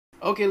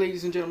Okay,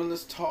 ladies and gentlemen,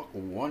 let's talk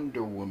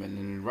Wonder Woman.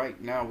 And right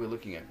now we're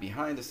looking at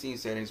behind the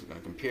scenes settings. We're going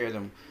to compare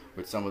them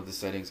with some of the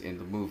settings in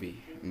the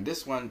movie. In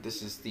this one,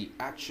 this is the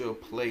actual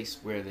place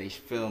where they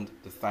filmed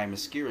the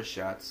Themyscira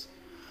shots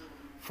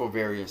for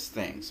various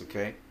things,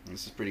 okay? And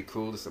this is pretty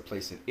cool. This is a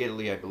place in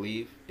Italy, I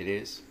believe it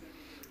is.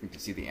 You can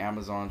see the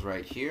Amazons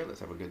right here. Let's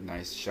have a good,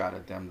 nice shot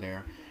at them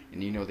there.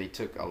 And you know, they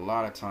took a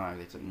lot of time.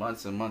 They took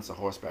months and months of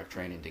horseback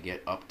training to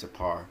get up to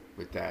par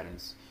with that.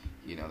 And,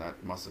 you know,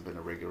 that must have been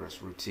a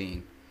rigorous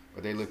routine.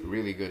 But they look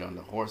really good on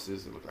the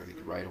horses. They look like they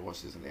could ride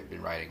horses, and they've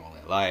been riding all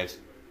their lives.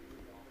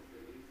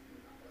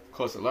 Of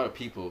course, a lot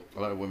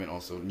of women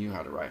also knew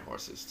how to ride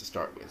horses to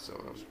start with, so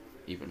that was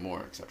even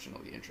more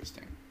exceptionally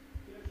interesting.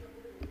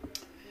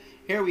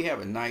 Here we have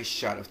a nice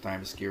shot of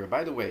Themyscira.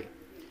 By the way,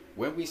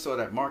 when we saw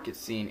that market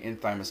scene in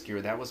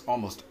Themyscira, that was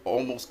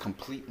almost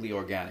completely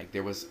organic.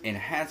 There was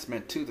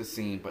enhancement to the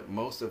scene, but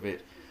most of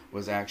it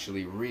was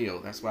actually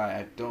real. That's why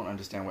I don't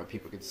understand why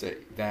people could say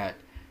that,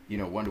 you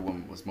know, Wonder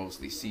Woman was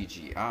mostly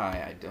CGI.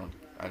 I don't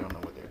know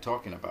what they're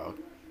talking about.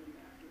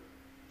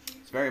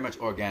 It's very much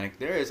organic.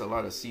 There is a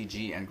lot of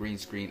CG and green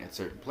screen at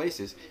certain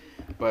places,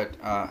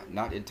 but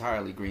not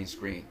entirely green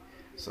screen.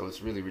 So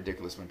it's really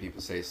ridiculous when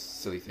people say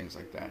silly things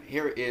like that.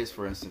 Here is,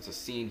 for instance, a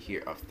scene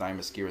here of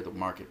Themyscira, the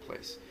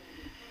marketplace.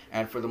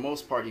 And for the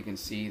most part, you can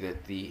see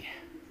that the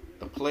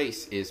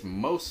place is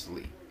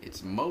mostly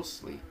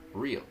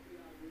real.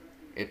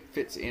 It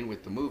fits in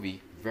with the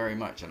movie very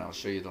much, and I'll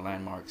show you the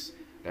landmarks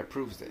that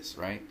proves this,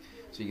 right?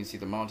 So you can see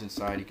the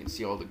mountainside, you can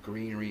see all the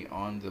greenery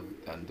on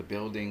the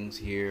buildings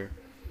here.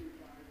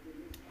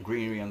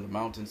 Greenery on the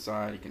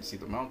mountainside, you can see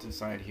the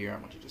mountainside here. I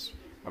want you to just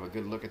have a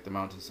good look at the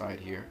mountainside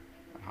here,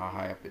 and how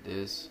high up it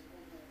is,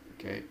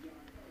 okay?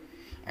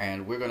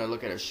 And we're gonna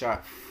look at a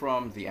shot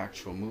from the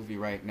actual movie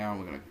right now.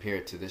 We're gonna compare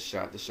it to this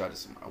shot. This shot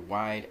is a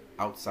wide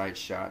outside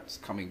shot. It's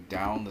coming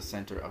down the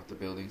center of the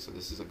building, so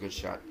this is a good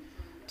shot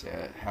to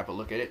have a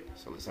look at it.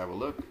 So let's have a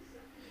look.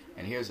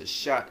 And here's a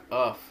shot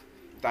of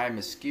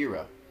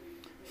Themyscira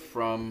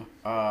from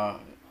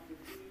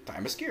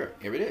Themyscira.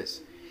 Here it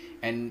is.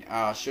 And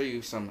I'll show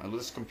you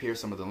let's compare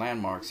some of the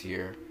landmarks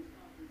here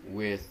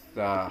with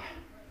the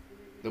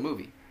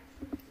movie.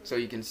 So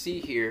you can see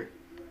here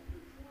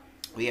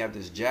we have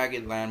this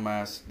jagged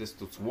landmass, this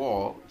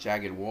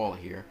jagged wall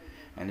here,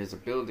 and there's a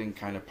building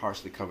kind of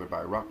partially covered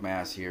by rock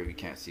mass here. We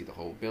can't see the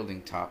whole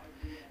building top.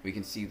 We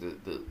can see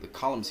the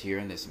columns here,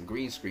 and there's some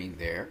green screen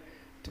there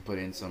to put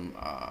in some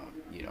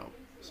you know,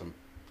 some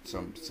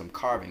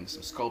carvings,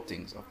 some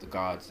sculptings of the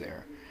gods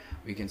there.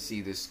 We can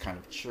see this kind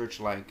of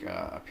church-like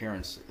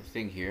appearance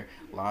thing here.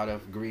 A lot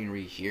of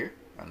greenery here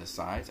on the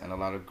sides, and a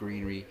lot of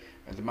greenery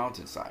at the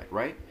mountainside,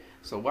 right?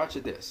 So watch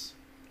this.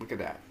 Look at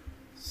that.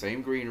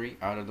 Same greenery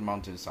out of the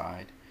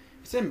mountainside.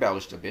 It's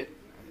embellished a bit,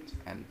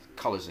 and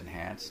colors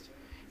enhanced.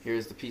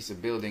 Here's the piece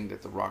of building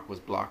that the rock was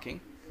blocking.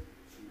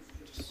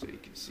 Just so you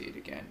can see it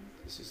again.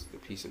 This is the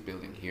piece of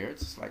building here.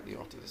 It's slightly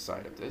off to the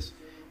side of this.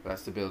 But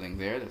that's the building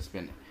there that's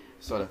been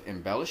sort of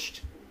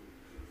embellished.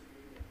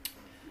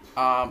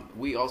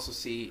 We also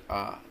see,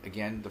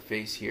 again, the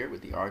face here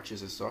with the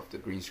arches and stuff. The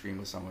green screen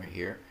was somewhere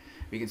here.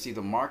 We can see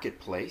the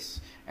marketplace,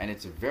 and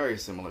it's very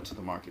similar to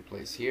the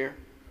marketplace here.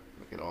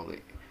 Look at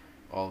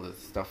all the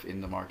stuff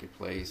in the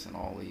marketplace and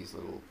all these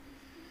little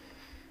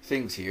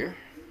things here.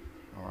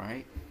 All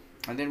right,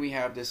 and then we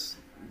have this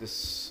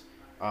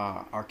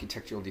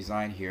architectural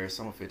design here.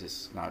 Some of it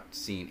is not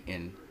seen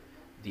in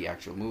the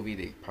actual movie.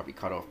 They probably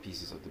cut off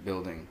pieces of the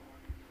building.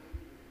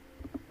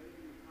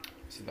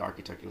 See the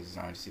architectural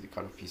design, see the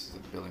cut off pieces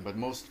of the building, but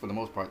for the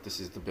most part, this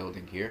is the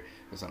building here.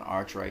 There's an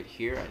arch right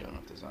here. I don't know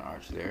if there's an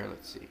arch there.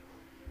 Let's see.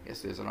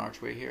 Yes, there's an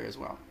archway here as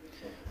well.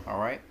 All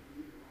right.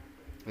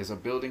 There's a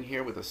building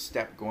here with a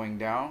step going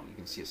down. You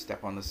can see a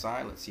step on the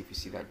side. Let's see if you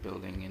see that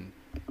building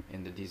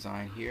in the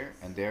design here.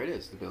 And there it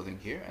is, the building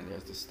here, and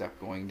there's the step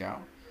going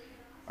down.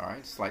 All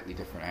right, slightly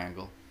different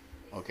angle.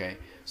 Okay,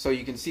 so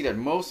you can see that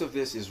most of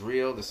this is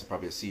real. This is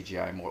probably a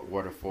CGI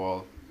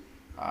waterfall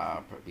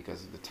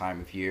because of the time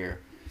of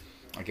year.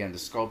 Again, the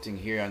sculpting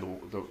here on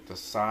the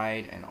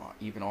side, and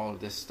even all of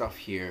this stuff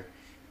here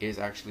is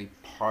actually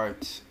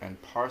part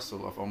and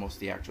parcel of almost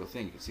the actual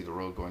thing. You can see the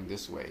road going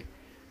this way,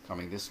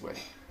 coming this way.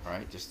 All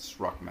right, just this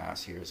rock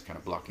mass here is kind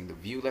of blocking the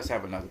view. Let's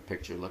have another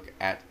picture look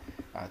at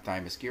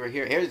Themyscira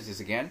here. Here's this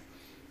again,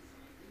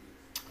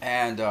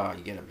 and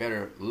you get a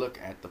better look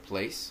at the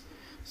place.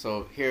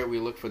 So here we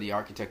look for the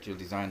architectural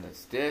design.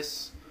 That's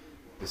this.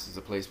 This is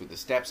the place with the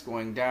steps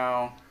going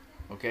down.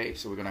 Okay,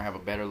 so we're gonna have a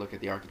better look at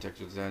the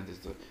architectural design. There's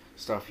the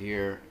stuff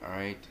here. All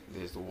right,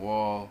 there's the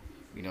wall.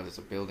 We know there's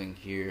a building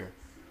here.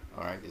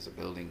 All right, there's a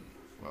building.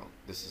 Well,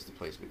 this is the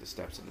place with the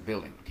steps in the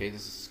building. Okay,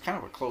 this is kind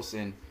of a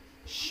close-in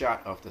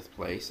shot of the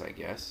place, I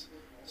guess.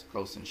 It's a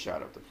close-in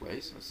shot of the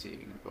place. Let's see if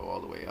you can go all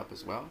the way up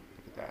as well.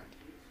 Look at that.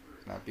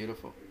 Isn't that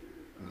beautiful?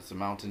 And it's a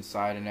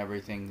mountainside and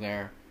everything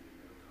there.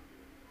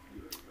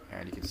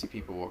 And you can see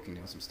people walking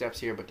down some steps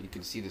here, but you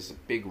can see there's a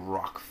big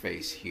rock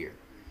face here.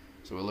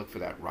 So we'll look for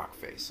that rock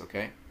face,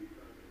 okay?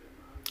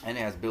 And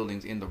it has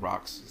buildings in the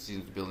rocks. See,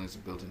 the buildings are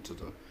built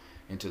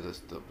into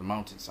the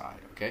mountainside.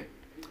 Okay,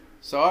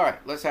 so all right,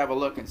 let's have a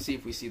look and see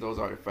if we see those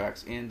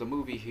artifacts in the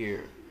movie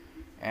here.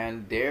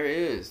 And there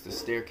is the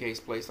staircase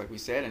place, like we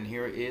said, and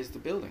here is the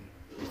building.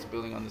 Here's the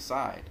building on the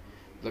side.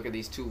 Look at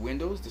these two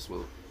windows. This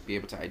will be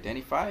able to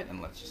identify it,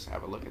 and let's just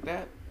have a look at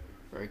that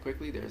very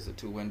quickly. There's the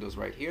two windows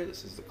right here.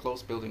 This is the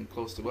close building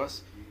close to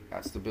us.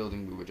 That's the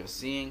building we were just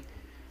seeing.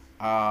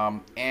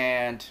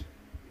 And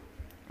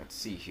let's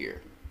see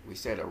here. We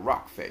said a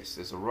rock face.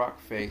 There's a rock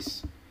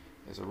face.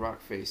 There's a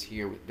rock face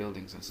here with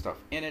buildings and stuff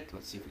in it.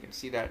 Let's see if we can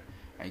see that.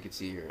 And you can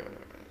see here,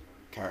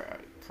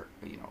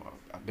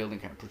 a building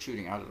kind of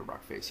protruding out of the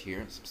rock face here,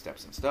 and some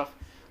steps and stuff.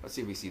 Let's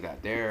see if we see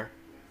that there.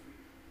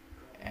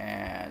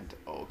 And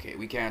okay,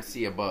 we can't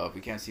see above.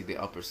 We can't see the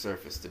upper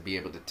surface to be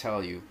able to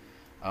tell you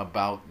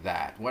about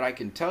that. What I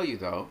can tell you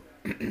though,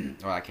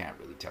 well, I can't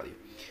really tell you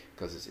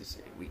because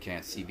we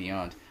can't see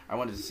beyond. I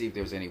wanted to see if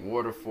there's any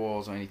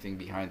waterfalls or anything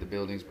behind the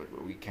buildings, but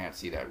we can't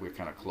see that. We're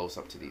kind of close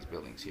up to these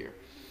buildings here.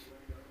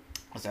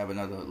 Let's have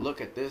another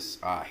look at this.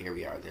 Here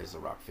we are. There's the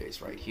rock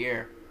face right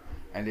here.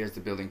 And there's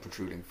the building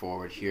protruding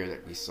forward here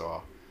that we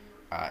saw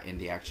in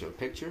the actual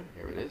picture.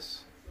 Here it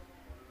is.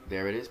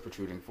 There it is,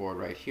 protruding forward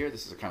right here.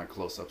 This is a kind of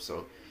close-up,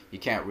 so you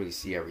can't really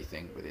see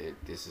everything. But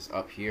this is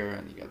up here,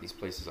 and you got these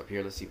places up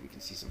here. Let's see if we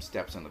can see some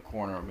steps in the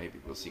corner, or maybe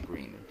we'll see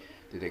green.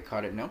 Did they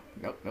cut it? Nope,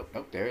 nope, nope,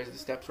 nope. There's the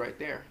steps right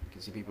there. You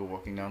can see people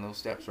walking down those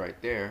steps right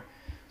there.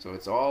 So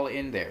it's all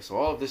in there. So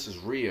all of this is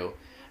real,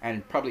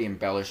 and probably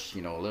embellished, a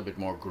little bit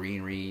more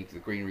greenery. The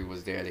greenery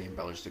was there. They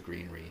embellished the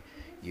greenery.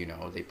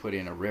 They put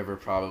in a river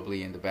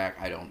probably in the back.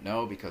 I don't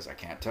know because I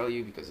can't tell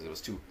you because it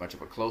was too much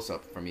of a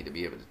close-up for me to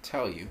be able to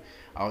tell you.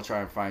 I'll try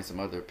and find some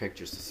other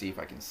pictures to see if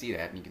I can see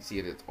that. And you can see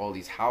that all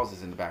these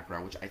houses in the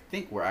background, which I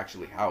think were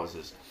actually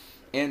houses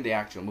in the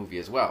actual movie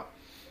as well.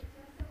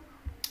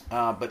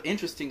 But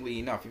interestingly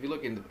enough, if you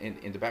look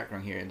in the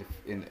background here,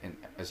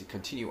 as you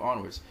continue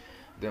onwards,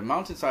 the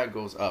mountainside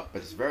goes up,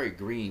 but it's very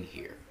green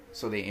here.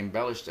 So they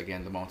embellished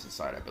again the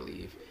mountainside, I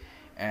believe.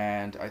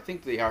 And I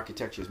think the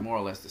architecture is more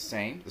or less the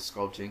same, the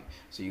sculpting.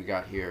 So you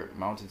got here,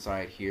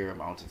 mountainside here,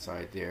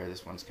 mountainside there.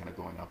 This one's kind of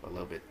going up a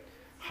little bit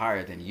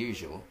higher than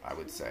usual, I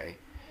would say.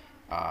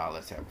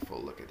 Let's have a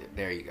full look at it.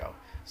 There you go.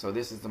 So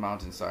this is the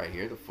mountainside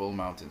here, the full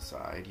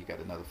mountainside. You got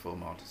another full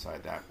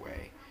mountainside that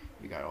way.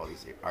 You got all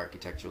these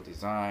architectural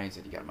designs,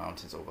 and you got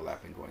mountains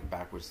overlapping going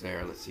backwards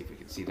there. Let's see if we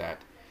can see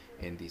that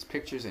in these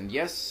pictures. And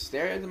yes,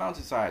 there is the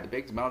mountainside, the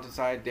big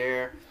mountainside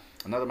there.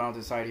 Another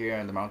mountainside here,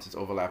 and the mountains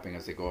overlapping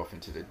as they go off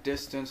into the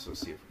distance. We'll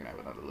see if we can have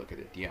another look at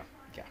it. Yeah.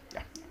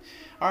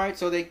 All right,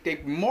 so they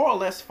more or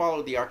less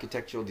followed the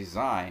architectural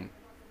design.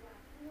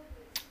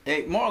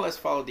 They more or less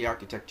followed the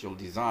architectural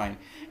design,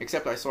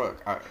 except I saw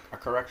a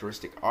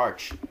characteristic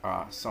arch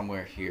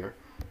somewhere here.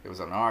 There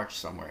was an arch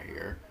somewhere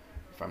here,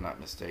 if I'm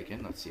not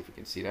mistaken. Let's see if we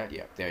can see that.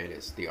 Yeah, there it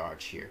is, the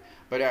arch here.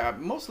 But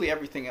mostly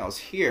everything else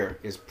here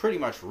is pretty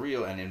much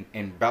real and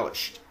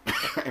embellished.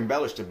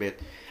 Embellished a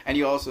bit. And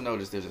you also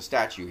notice there's a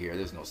statue here.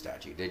 There's no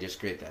statue. They just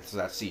create that. So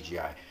that's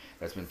CGI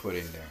that's been put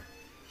in there.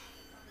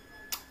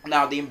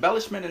 Now, the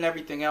embellishment and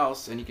everything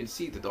else, and you can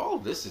see that all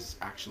of this is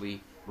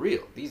actually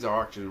real. These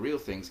are actually real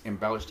things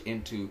embellished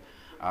into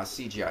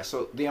CGI.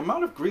 So the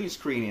amount of green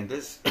screen in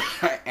this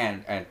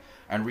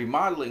and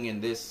remodeling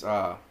in this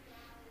shot,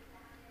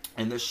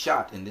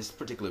 in this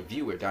particular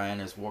view where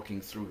Diana is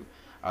walking through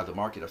the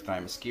market of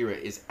Themyscira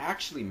is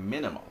actually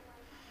minimal.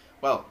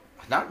 Well,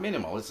 not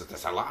minimal.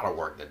 There's a lot of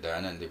work that's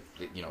done, and to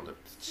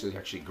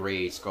actually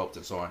grade, sculpt,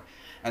 and so on.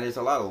 And there's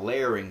a lot of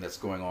layering that's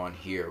going on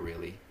here,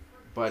 really.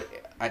 But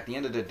at the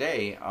end of the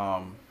day,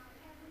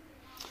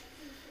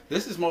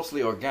 this is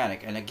mostly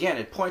organic. And again,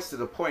 it points to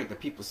the point that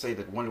people say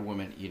that Wonder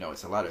Woman,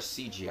 it's a lot of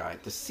CGI.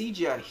 The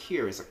CGI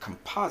here is a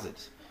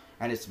composite,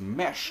 and it's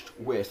meshed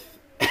with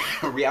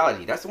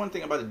reality. That's the one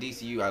thing about the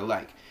DCU I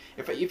like.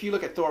 If you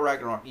look at Thor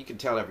Ragnarok, you can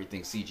tell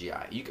everything's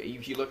CGI.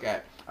 If you look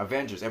at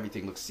Avengers,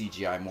 everything looks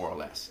CGI more or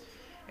less.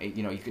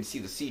 You can see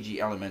the CG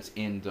elements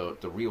in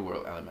the real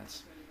world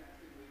elements.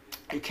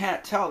 You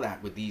can't tell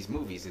that with these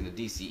movies in the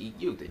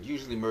DCEU. They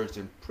usually merged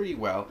in pretty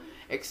well,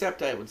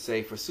 except I would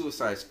say for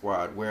Suicide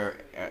Squad, where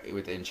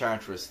with the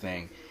Enchantress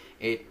thing,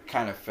 it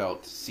kind of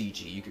felt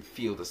CG. You could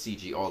feel the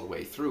CG all the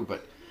way through.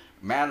 But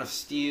Man of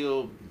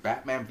Steel,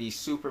 Batman v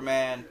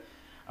Superman,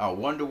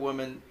 Wonder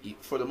Woman,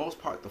 for the most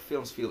part, the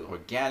films feel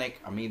organic.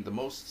 I mean, the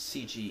most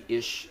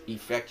CG-ish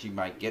effect you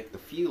might get the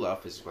feel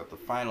of is what the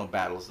final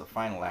battles, the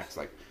final acts,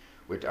 like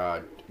with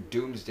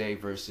Doomsday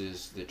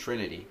versus the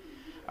Trinity.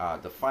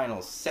 The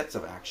final sets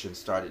of action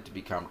started to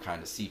become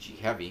kind of CG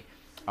heavy.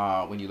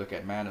 When you look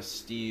at Man of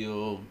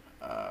Steel,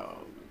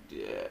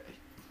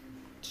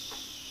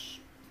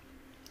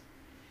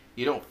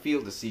 you don't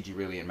feel the CG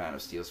really in Man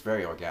of Steel. It's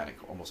very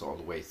organic almost all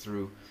the way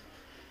through.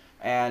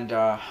 And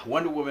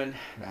Wonder Woman,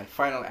 that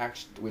final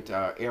act with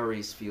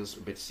Ares feels a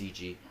bit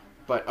CG.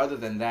 But other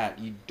than that,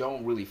 you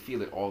don't really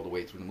feel it all the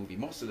way through the movie.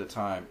 Most of the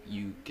time,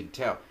 you can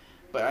tell.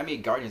 But I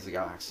mean, Guardians of the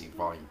Galaxy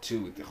Volume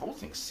 2, the whole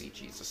thing's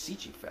CG. It's a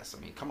CG fest.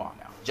 I mean, come on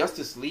now.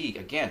 Justice League,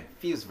 again,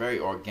 feels very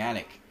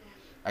organic.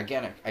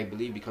 Again, I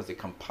believe because they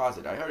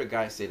composite. I heard a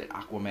guy say that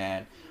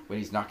Aquaman, when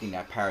he's knocking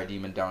that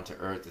parademon down to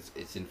earth,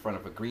 it's in front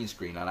of a green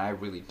screen, and I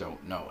really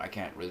don't know. I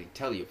can't really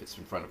tell you if it's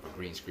in front of a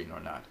green screen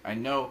or not. I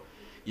know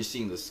you're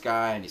seeing the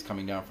sky, and he's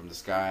coming down from the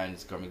sky, and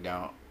he's coming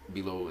down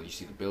below, and you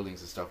see the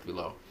buildings and stuff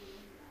below.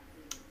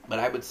 But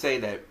I would say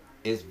that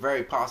it's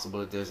very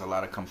possible that there's a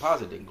lot of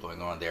compositing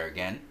going on there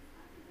again,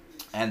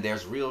 and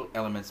there's real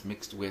elements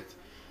mixed with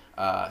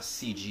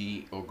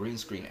CG or green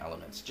screen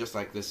elements, just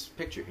like this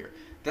picture here.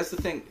 That's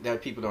the thing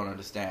that people don't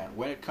understand.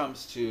 When it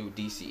comes to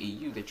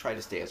DCEU, they try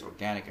to stay as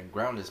organic and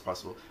grounded as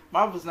possible.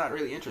 Marvel's not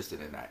really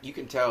interested in that. You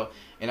can tell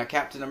in a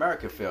Captain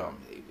America film,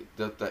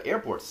 the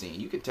airport scene,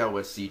 you can tell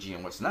what's CG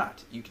and what's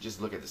not. You can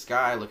just look at the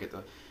sky, look at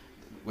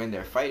when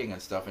they're fighting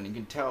and stuff, and you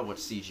can tell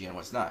what's CG and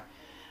what's not.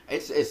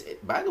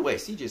 By the way,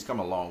 CG has come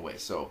a long way,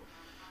 so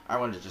I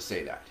wanted to just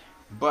say that.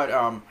 But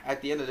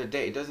at the end of the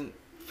day, it doesn't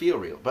feel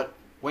real. But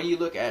when you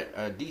look at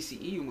a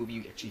DCEU movie,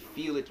 you actually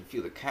feel it. You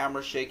feel the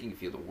camera shaking. You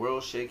feel the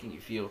world shaking. You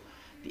feel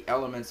the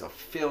elements of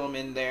film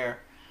in there.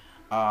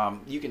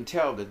 You can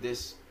tell that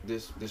this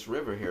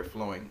river here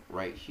flowing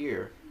right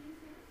here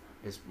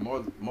is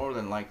more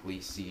than likely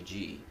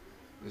CG.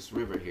 This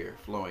river here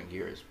flowing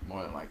here is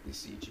more than likely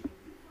CG.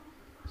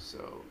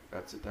 So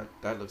that's it.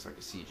 That looks like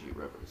a CG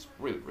river. It's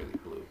really, really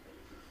blue.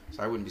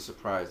 So I wouldn't be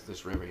surprised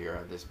this river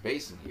here, this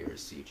basin here,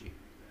 is CG.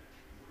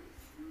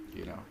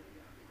 You know.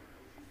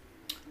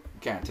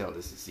 Can't tell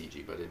this is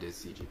CG, but it is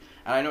CG, and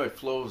I know it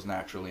flows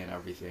naturally and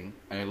everything,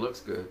 and it looks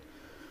good.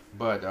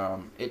 But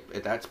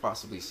that's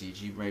possibly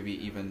CG.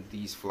 Maybe even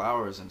these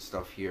flowers and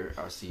stuff here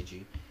are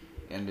CG,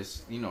 and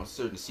this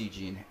certain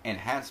CG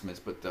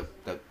enhancements. But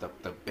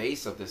the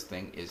base of this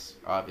thing is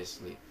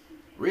obviously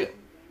real.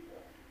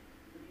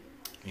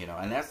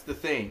 And that's the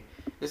thing.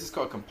 This is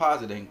called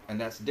compositing,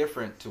 and that's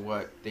different to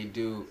what they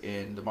do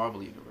in the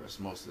Marvel Universe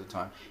most of the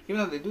time.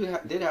 Even though they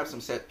did have some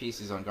set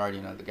pieces on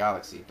Guardian of the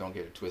Galaxy, don't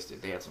get it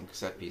twisted. They had some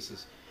set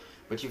pieces.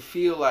 But you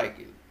feel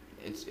like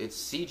it's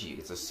CG.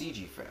 It's a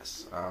CG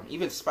fest.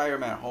 Even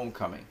Spider-Man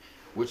Homecoming,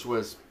 which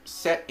was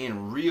set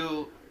in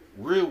real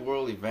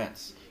world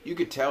events, you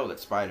could tell that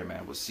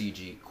Spider-Man was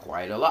CG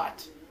quite a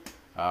lot.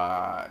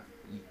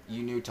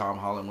 You knew Tom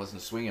Holland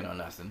wasn't swinging on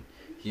nothing.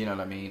 You know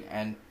what I mean?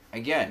 And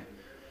again,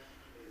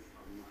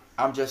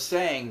 I'm just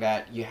saying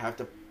that you have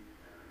to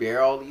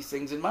bear all these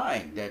things in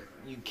mind. That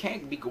you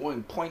can't be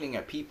pointing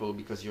at people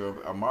because you're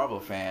a Marvel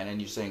fan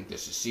and you're saying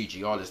this is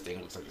CG. All this thing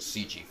looks like a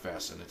CG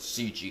fest and it's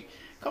CG.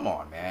 Come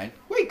on, man,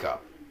 wake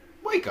up.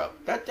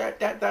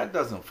 That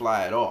doesn't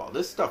fly at all.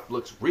 This stuff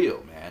looks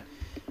real, man.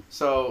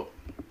 So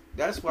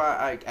that's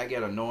why I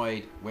get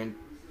annoyed when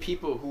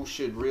people who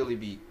should really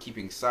be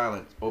keeping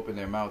silent open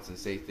their mouths and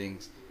say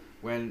things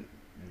when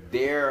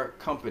their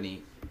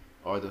company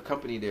or the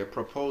company they're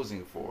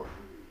proposing for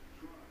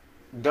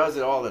does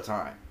it all the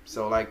time.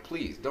 So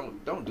please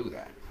don't do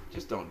that.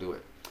 Just don't do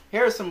it.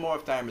 Here's some more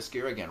of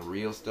Themyscira. Again,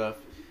 real stuff.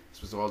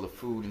 This was all the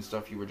food and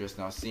stuff you were just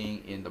now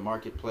seeing in the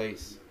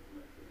marketplace,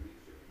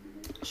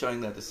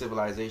 showing that the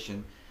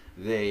civilization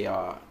they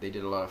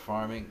did a lot of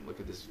farming. Look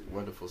at this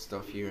wonderful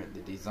stuff here and the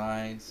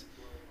designs,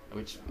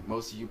 which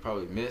most of you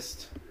probably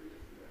missed.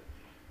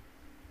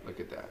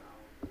 Look at that.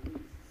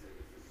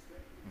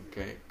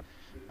 Okay,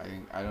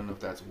 I don't know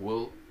if that's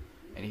wool.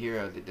 And here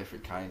are the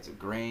different kinds of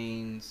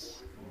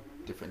grains,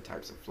 different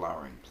types of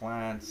flowering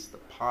plants, the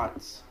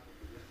pots.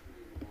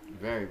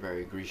 Very,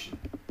 very Grecian.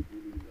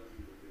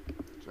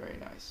 It's very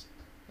nice.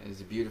 And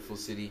it's a beautiful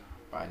city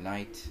by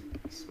night.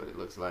 This is what it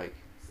looks like.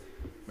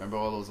 Remember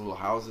all those little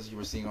houses you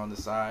were seeing on the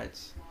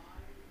sides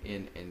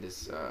in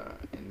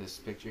this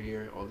picture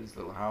here? All these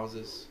little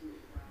houses.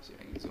 See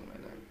if I can zoom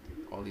in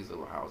there. All these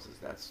little houses.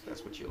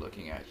 That's what you're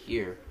looking at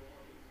here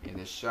in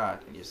this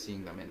shot, and you're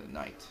seeing them in the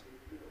night.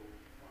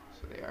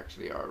 So they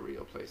actually are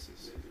real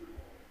places.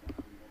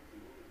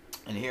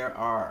 And here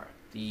are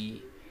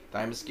the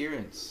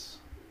Themyscirians.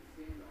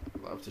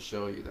 I love to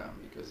show you them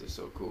because they're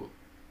so cool.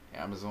 The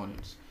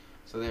Amazonians.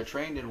 So they're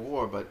trained in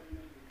war, but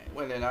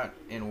when they're not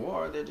in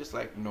war, they're just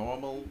like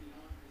normal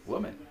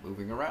women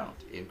moving around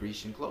in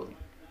Grecian clothing.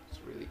 It's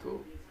really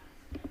cool.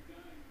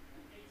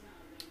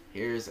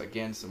 Here's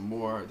again some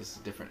more. This is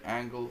a different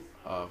angle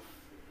of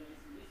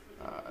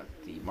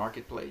the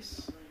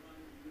marketplace.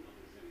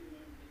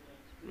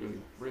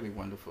 Really, really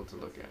wonderful to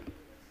look at.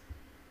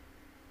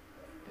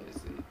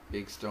 There's the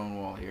big stone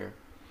wall here.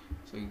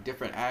 So in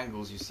different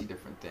angles, you see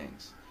different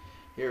things.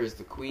 Here is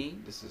the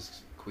queen. This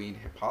is Queen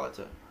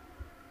Hippolyta.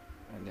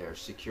 And they're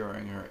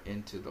securing her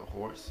into the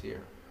horse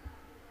here.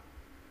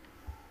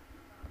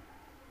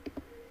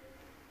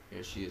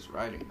 Here she is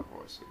riding the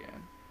horse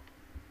again.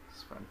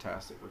 It's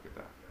fantastic. Look at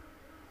that.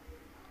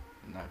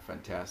 Isn't that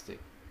fantastic?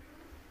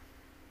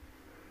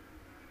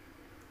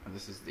 And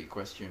this is the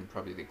equestrian,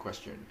 probably the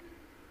equestrian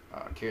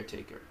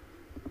caretaker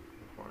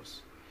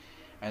horse.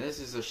 And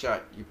this is a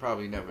shot you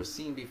probably never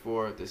seen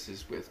before. This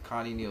is with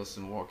Connie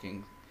Nielsen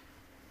walking.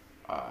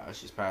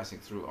 She's passing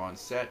through on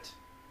set.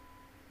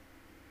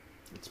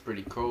 It's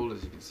pretty cold,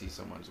 as you can see.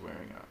 Someone's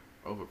wearing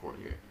a overcoat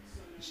here.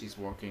 She's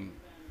walking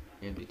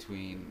in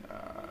between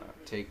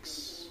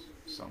takes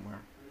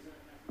somewhere.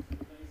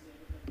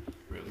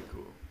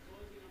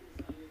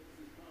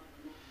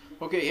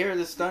 Okay, here are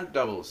the stunt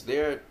doubles.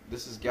 There,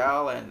 this is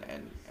Gal and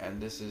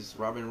this is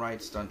Robin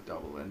Wright's stunt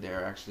double, and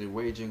they're actually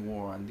waging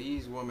war. And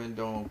these women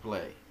don't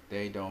play.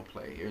 They don't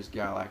play. Here's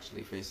Gal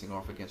actually facing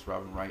off against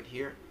Robin Wright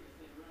here.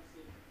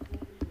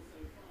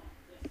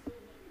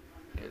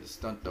 Yeah, the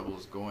stunt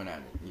doubles going at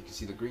it. You can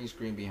see the green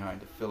screen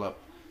behind to fill up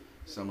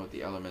some of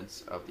the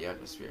elements of the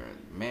atmosphere.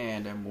 And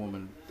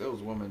man,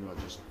 those women were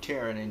just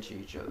tearing into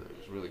each other. It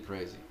was really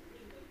crazy.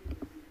 It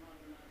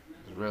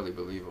was really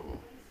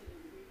believable.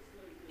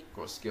 Of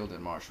course, skilled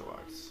in martial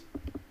arts.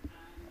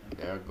 And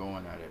they're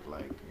going at it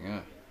like, yeah.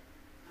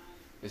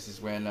 This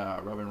is when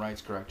Robin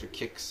Wright's character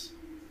kicks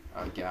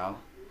Gal.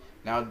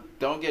 Now,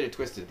 don't get it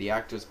twisted. The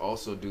actors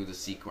also do the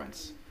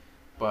sequence,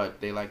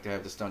 but they like to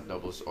have the stunt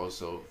doubles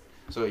also.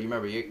 So you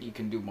remember, you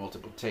can do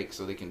multiple takes,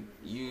 so they can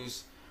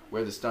use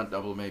where the stunt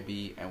double may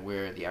be and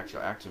where the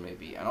actual actor may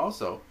be. And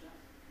also,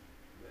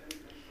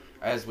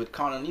 as with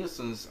Connor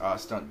Nielsen's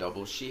stunt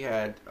double, she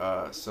had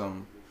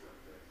some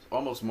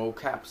almost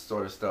mocap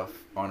sort of stuff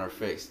on her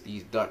face,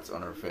 these dots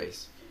on her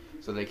face,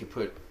 so they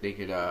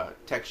could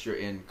texture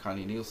in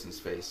Connie Nielsen's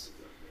face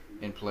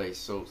in place.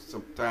 So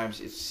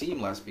sometimes it's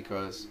seamless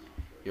because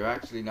you're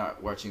actually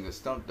not watching the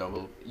stunt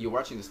double. You're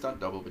watching the stunt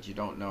double, but you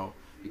don't know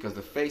because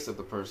the face of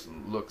the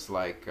person looks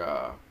like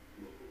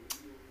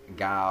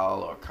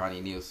Gal or Connie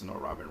Nielsen or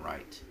Robin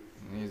Wright.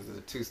 And these are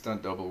the two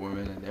stunt double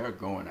women, and they're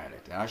going at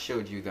it. And I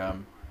showed you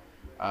them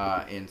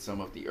in some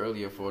of the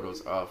earlier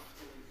photos of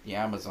the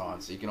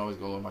Amazons, so you can always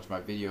go and watch my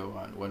video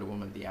on Wonder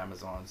Woman, the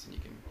Amazons, and you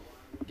can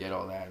get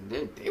all that. And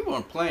they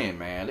weren't playing,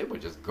 man. They were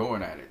just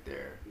going at it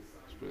there.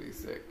 It's really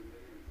sick.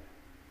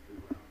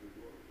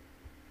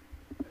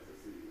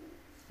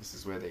 This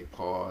is where they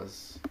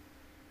pause,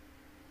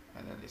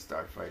 and then they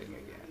start fighting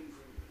again.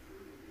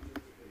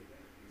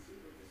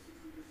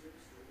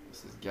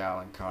 This is Gal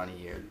and Connie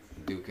here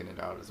duking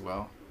it out as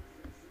well.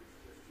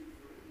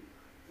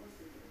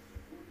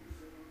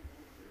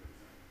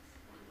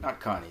 Not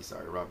Connie,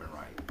 sorry, Robin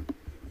Wright.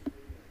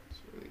 It's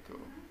really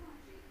cool.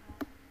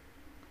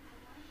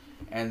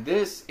 And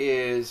this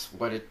is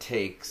what it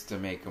takes to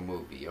make a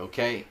movie,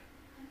 okay?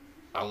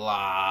 A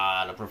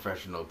lot of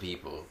professional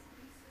people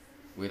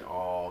with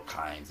all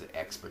kinds of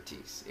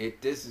expertise.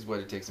 This is what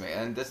it takes to make,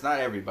 and that's not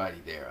everybody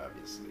there,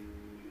 obviously.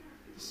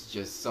 This is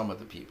just some of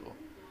the people.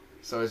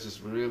 So it's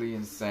just really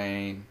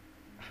insane.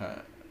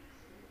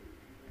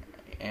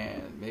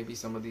 And maybe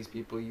some of these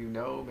people you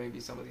know, maybe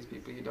some of these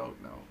people you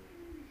don't know.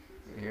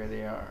 Here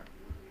they are.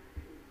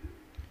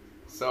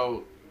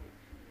 So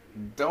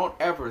don't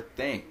ever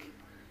think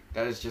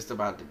that it's just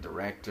about the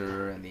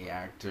director and the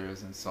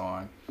actors and so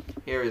on.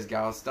 Here is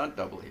Gal's stunt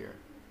double here.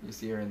 You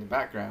see her in the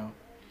background.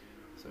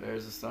 So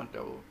there's a stunt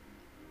double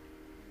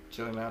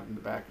chilling out in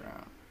the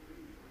background.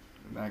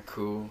 Isn't that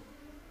cool?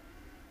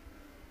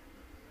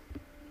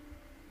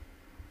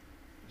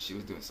 She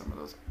was doing some of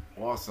those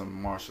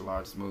awesome martial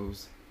arts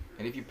moves.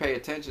 And if you pay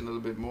attention a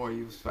little bit more,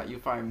 you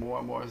find more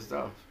and more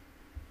stuff.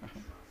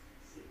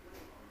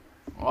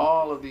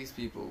 All of these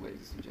people,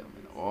 ladies and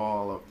gentlemen,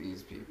 all of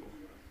these people.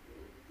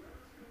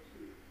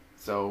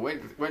 So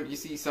when you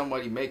see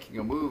somebody making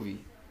a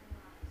movie,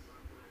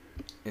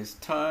 it's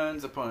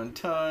tons upon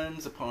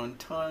tons upon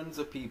tons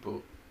of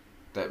people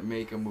that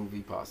make a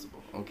movie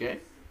possible, okay?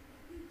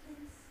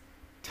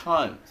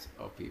 Tons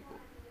of people.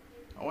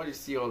 I want you to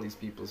see all these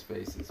people's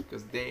faces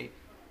because they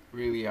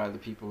really are the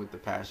people with the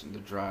passion, the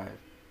drive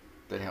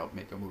that help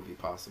make a movie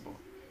possible.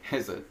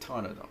 There's a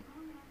ton of them.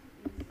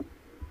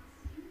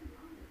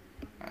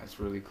 It's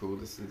really cool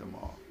to see them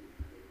all.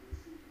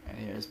 And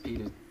here's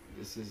Peter.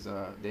 This is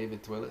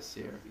David Twillis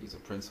here. He's a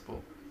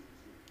principal.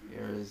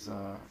 Here is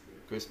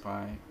Chris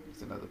Pine.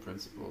 He's another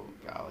principal.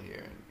 Gal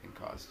here in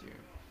costume.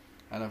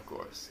 And of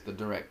course, the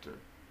director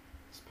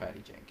is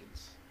Patty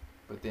Jenkins.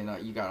 But then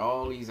you got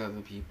all these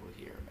other people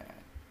here,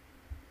 man.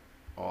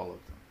 All of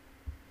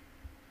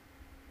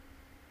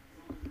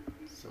them.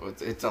 So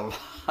it's a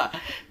lot.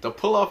 To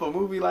pull off a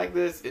movie like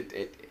this,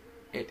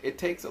 it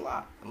takes a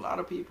lot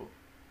of people.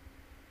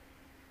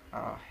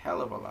 A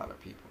hell of a lot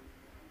of people.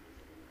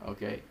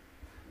 Okay?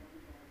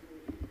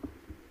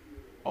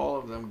 All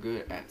of them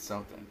good at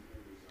something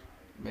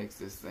makes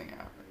this thing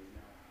happen.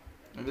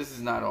 And this is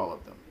not all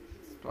of them.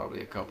 It's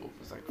probably a couple.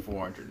 It's like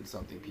 400 and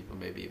something people,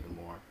 maybe even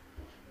more.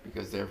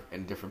 Because they're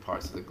in different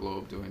parts of the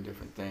globe doing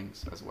different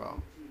things as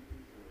well.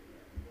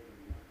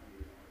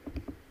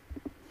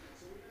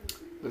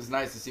 But it's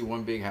nice to see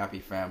one big happy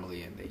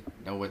family and they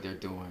know what they're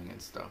doing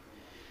and stuff.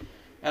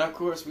 And of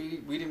course, we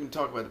didn't even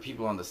talk about the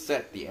people on the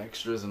set, the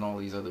extras and all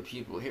these other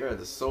people. Here are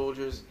the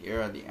soldiers,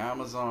 here are the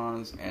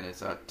Amazons, and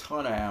it's a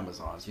ton of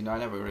Amazons. You know, I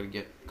never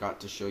really got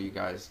to show you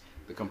guys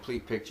the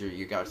complete picture.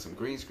 You got some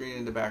green screen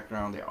in the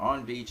background. They're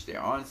on beach, they're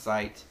on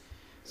site.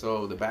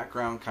 So the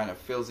background kind of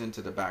fills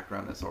into the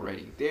background that's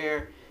already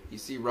there. You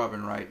see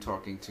Robin Wright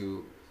talking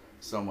to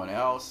someone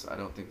else. I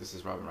don't think this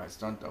is Robin Wright's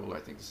stunt double. I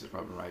think this is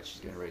Robin Wright.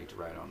 She's getting ready to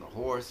ride on the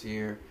horse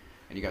here.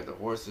 And you got the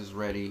horses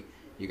ready.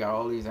 You got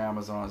all these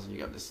Amazons, and you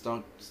got the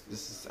stunt.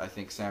 This is, I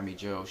think, Sammy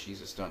Jo.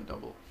 She's a stunt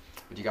double.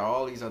 But you got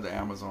all these other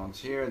Amazons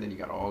here, and then you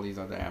got all these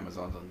other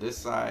Amazons on this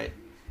side.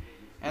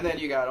 And then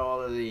you got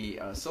all of the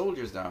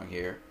soldiers down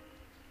here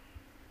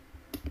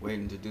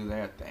waiting to do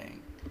their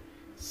thing.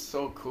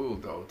 So cool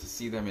though to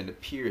see them in the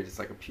period. It's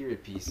like a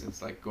period piece.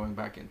 It's like going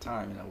back in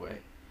time in a way.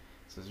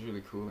 So it's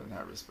really cool in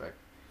that respect.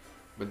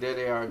 But there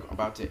they are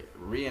about to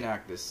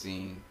reenact this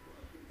scene,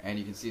 and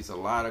you can see it's a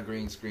lot of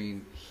green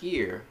screen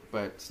here,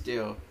 but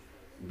still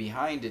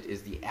behind it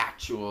is the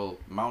actual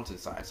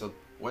mountainside. So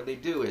what they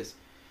do is,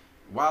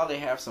 while they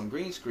have some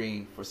green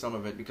screen for some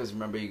of it, because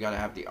remember you got to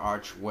have the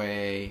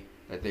archway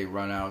that they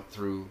run out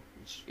through.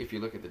 If you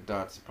look at the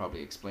dots, it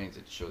probably explains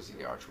it. It shows you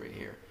the archway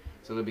here.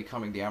 So they'll be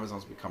coming, the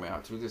Amazons will be coming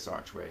out through this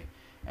archway,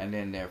 and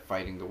then they're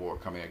fighting the war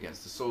coming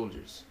against the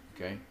soldiers.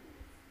 Okay,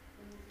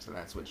 so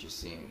that's what you're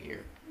seeing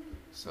here.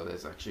 So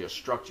there's actually a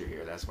structure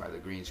here. That's why the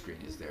green screen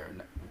is there,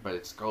 but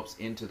it sculpts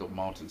into the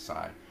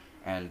mountainside,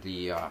 and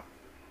the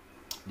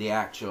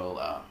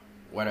actual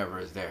whatever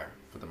is there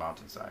for the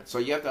mountainside. So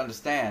you have to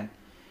understand,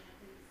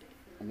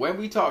 when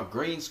we talk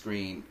green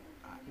screen,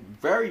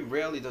 very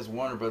rarely does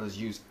Warner Brothers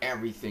use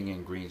everything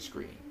in green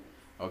screen.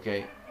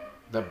 Okay,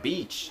 the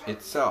beach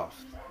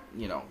itself,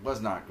 you know,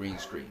 was not green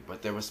screen,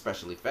 but there were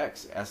special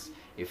effects, S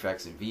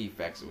effects and V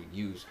effects that we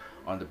use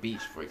on the beach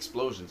for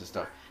explosions and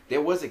stuff.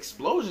 There was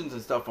explosions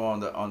and stuff on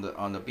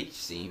the beach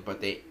scene,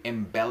 but they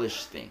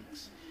embellished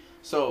things.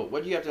 So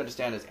what you have to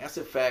understand is S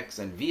effects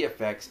and V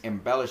effects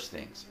embellish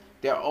things.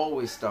 There are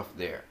always stuff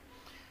there.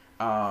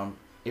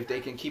 If they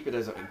can keep it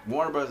as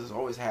Warner Brothers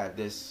always had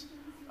this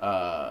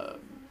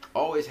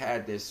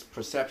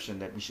perception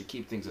that we should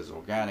keep things as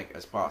organic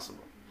as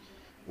possible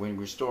when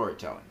we're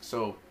storytelling.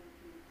 So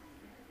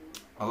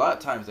a lot of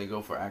times they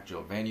go for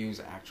actual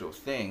venues, actual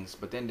things,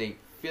 but then they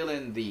fill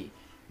in the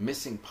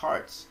missing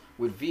parts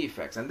with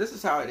VFX. And this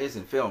is how it is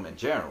in film in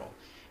general.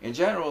 In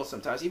general,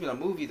 sometimes even a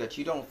movie that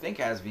you don't think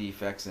has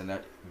VFX in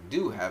that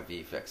do have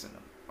VFX in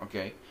them.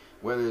 Okay,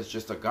 whether it's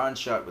just a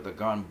gunshot with a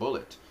gun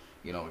bullet,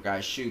 you know, a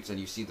guy shoots and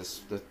you see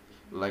the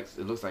like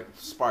it looks like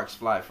sparks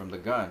fly from the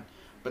gun,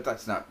 but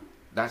that's not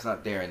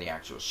there in the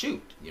actual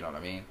shoot. You know what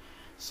I mean?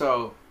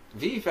 So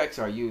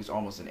VFX are used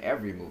almost in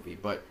every movie,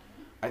 but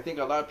I think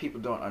a lot of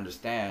people don't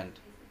understand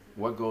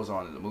what goes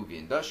on in the movie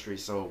industry.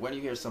 So when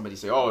you hear somebody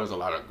say, "Oh, there's a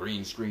lot of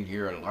green screen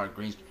here and a lot of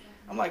green screen,"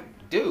 I'm like,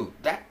 dude,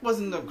 that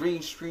wasn't a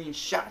green screen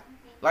shot.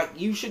 Like,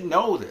 you should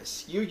know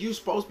this. You're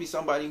supposed to be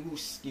somebody who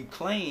you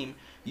claim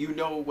you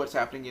know what's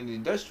happening in the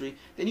industry.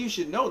 Then you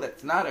should know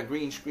that's not a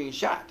green screen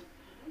shot.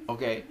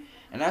 Okay?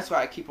 And that's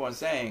why I keep on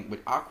saying,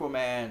 with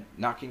Aquaman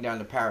knocking down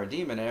the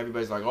Parademon, and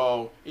everybody's like,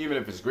 oh, even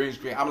if it's green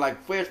screen. I'm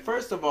like,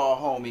 first of all,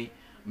 homie,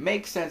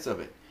 make sense of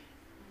it.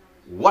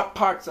 What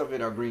parts of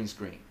it are green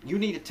screen? You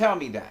need to tell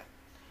me that.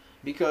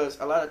 Because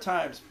a lot of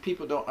times,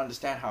 people don't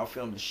understand how a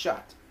film is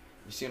shot.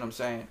 You see what I'm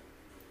saying?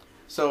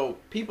 So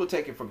people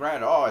take it for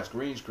granted. Oh, it's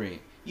green screen.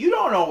 You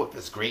don't know if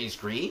it's green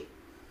screen.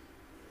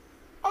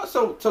 Oh,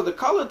 so the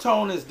color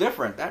tone is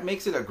different. That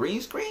makes it a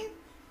green screen?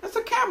 That's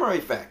a camera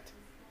effect.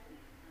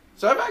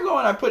 So if I go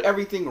and I put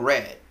everything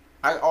red,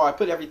 I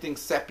put everything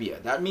sepia,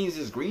 that means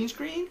it's green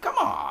screen? Come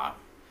on.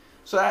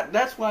 So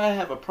that's why I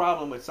have a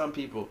problem with some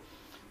people.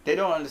 They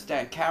don't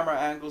understand camera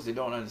angles. They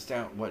don't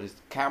understand what is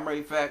camera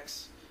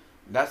effects.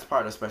 That's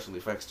part of special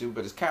effects too,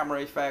 but it's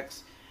camera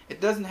effects. It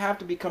doesn't have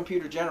to be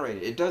computer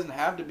generated. It doesn't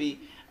have to be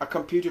a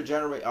computer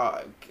generated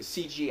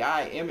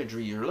CGI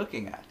imagery you're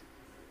looking at.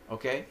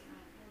 Okay?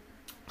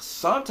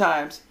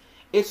 Sometimes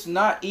it's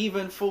not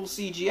even full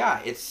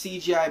CGI. It's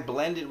CGI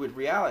blended with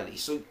reality.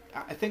 So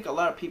I think a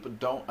lot of people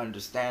don't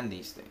understand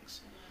these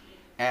things.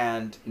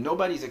 And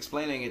nobody's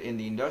explaining it in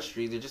the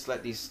industry. They just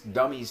let these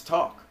dummies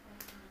talk.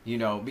 You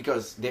know,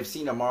 because they've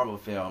seen a Marvel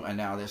film and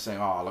now they're saying,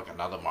 oh, look,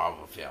 another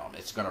Marvel film.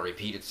 It's going to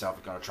repeat itself.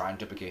 It's going to try and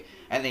duplicate.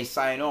 And they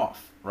sign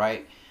off,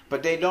 right?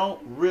 But they don't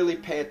really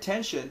pay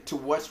attention to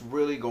what's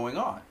really going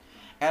on.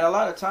 And a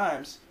lot of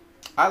times,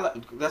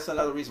 that's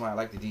another reason why I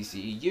like the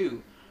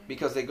DCEU,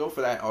 because they go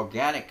for that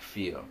organic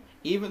feel.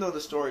 Even though the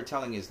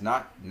storytelling is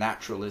not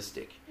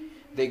naturalistic,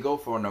 they go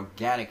for an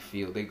organic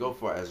feel. They go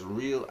for as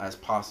real as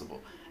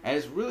possible. And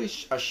it's really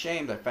a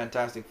shame that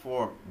Fantastic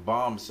Four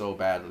bombed so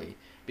badly,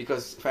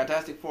 because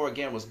Fantastic Four,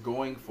 again, was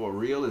going for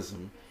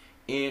realism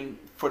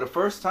for the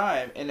first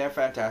time in their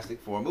Fantastic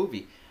Four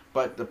movie.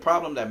 But the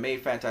problem that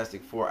made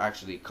Fantastic Four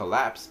actually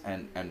collapse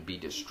and be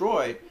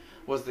destroyed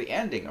was the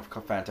ending of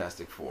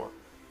Fantastic Four.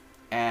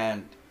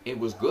 And it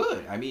was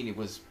good. I mean,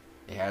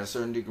 it had a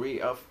certain degree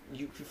of,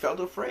 you felt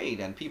afraid,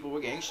 and people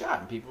were getting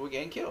shot, and people were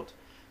getting killed.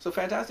 So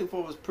Fantastic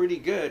Four was pretty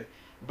good,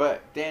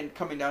 but then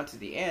coming down to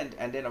the end,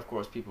 and then of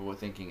course people were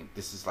thinking,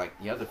 this is like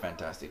the other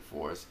Fantastic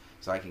Fours,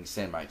 so I can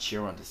send my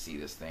children to see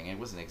this thing. It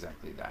wasn't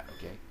exactly that,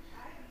 okay?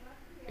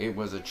 It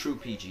was a true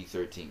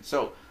PG-13.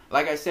 So,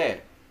 like I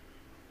said,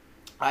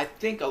 I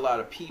think a lot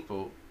of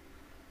people,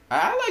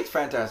 I liked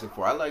Fantastic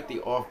Four. I like the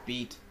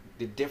offbeat,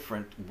 the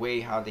different way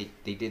how they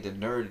did the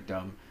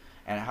nerddom,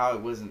 and how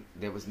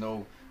there was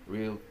no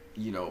real,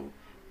 you know,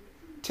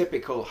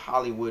 typical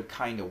Hollywood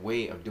kind of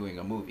way of doing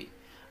a movie.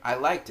 I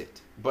liked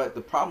it, but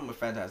the problem with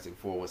Fantastic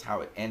Four was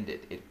how it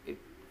ended.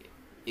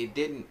 It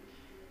didn't.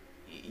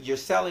 You're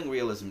selling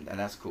realism, and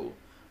that's cool,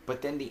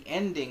 but then the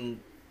ending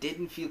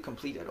didn't feel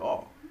complete at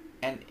all.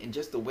 And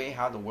just the way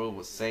how the world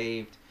was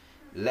saved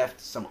left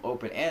some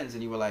open ends,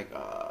 and you were like,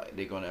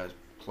 they're gonna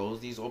close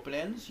these open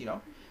ends, you know?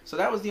 So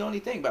that was the only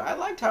thing. But I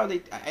liked how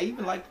I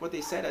even liked what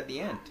they said at the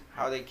end,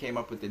 how they came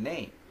up with the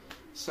name.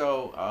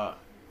 So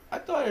I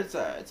thought it's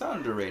an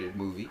underrated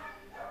movie.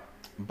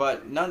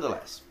 But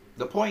nonetheless,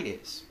 the point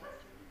is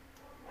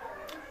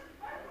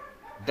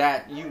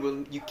that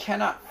you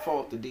cannot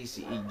fault the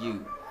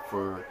DCEU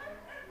for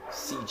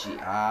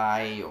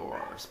CGI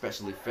or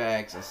special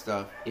effects and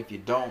stuff if you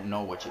don't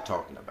know what you're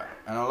talking about.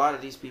 And a lot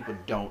of these people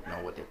don't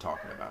know what they're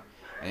talking about,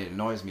 and it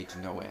annoys me to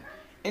no end.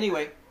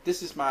 Anyway,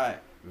 this is my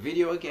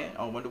video again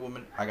on Wonder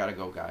Woman. I gotta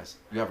go, guys.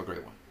 You have a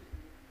great one.